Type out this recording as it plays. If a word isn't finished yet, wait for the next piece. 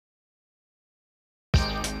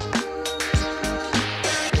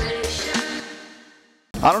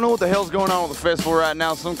I don't know what the hell's going on with the festival right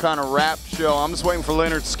now, some kind of rap show. I'm just waiting for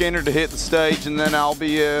Leonard Skinner to hit the stage, and then I'll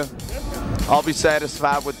be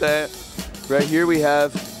satisfied with that. Right here we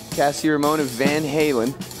have Cassie Ramone of Van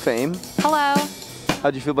Halen fame. Hello.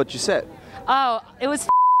 How'd you feel about your set? Oh, it was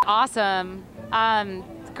awesome.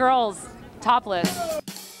 Girls, topless.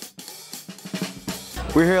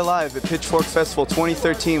 We're here live at Pitchfork Festival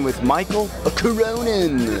 2013 with Mikal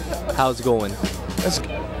Cronin. How's it going?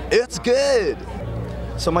 It's good.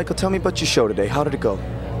 So Mikal, tell me about your show today. How did it go?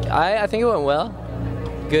 I think it went well.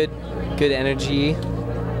 Good energy.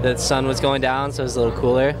 The sun was going down, so it was a little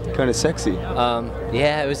cooler. Kind of sexy.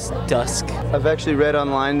 Yeah, it was dusk. I've actually read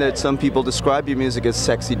online that some people describe your music as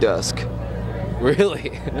sexy dusk.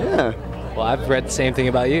 Really? Yeah. Well, I've read the same thing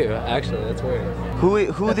about you, actually. That's weird.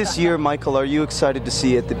 Who this year, Mikal, are you excited to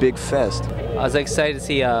see at the big fest? I was excited to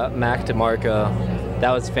see DeMarco.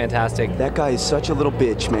 That was fantastic. That guy is such a little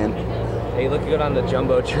bitch, man. Hey, look good on the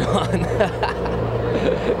Jumbotron.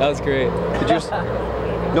 That was great.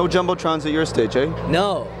 No Jumbotrons at your stage, eh?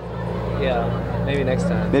 No. Yeah, maybe next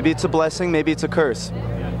time. Maybe it's a blessing, maybe it's a curse.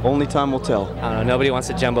 Only time will tell. I don't know, nobody wants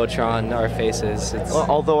to Jumbotron our faces. Well,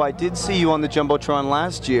 although I did see you on the Jumbotron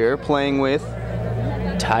last year playing with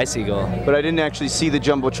Ty Segall. But I didn't actually see the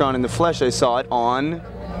Jumbotron in the flesh, I saw it on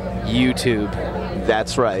YouTube.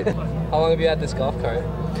 That's right. How long have you had this golf cart?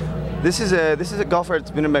 This is a golf cart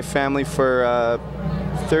that's been in my family for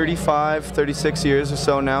 35, 36 years or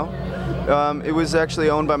so now. It was actually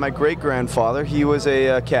owned by my great-grandfather. He was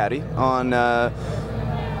a caddy on the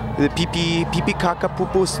Pipi Kaka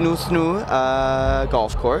Pupu Snoo Snoo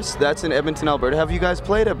golf course. That's in Edmonton, Alberta. Have you guys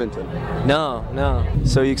played Edmonton? No.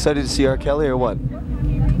 So you excited to see R. Kelly or what?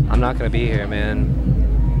 I'm not gonna be here,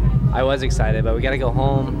 man. I was excited, but we gotta go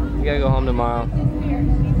home. We gotta go home tomorrow.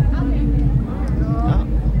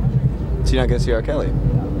 So you're not gonna see R. Kelly?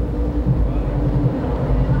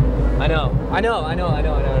 I know.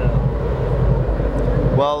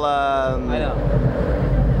 Well, I know.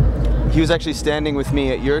 He was actually standing with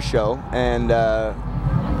me at your show, and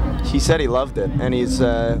he said he loved it, and he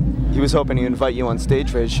was hoping to invite you on stage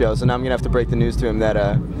for his show. So now I'm gonna have to break the news to him that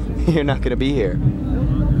you're not gonna be here.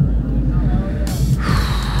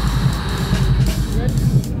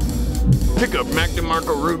 Pick up Mac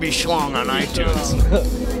DeMarco Ruby Schlong on iTunes.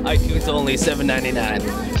 iTunes only $7.99.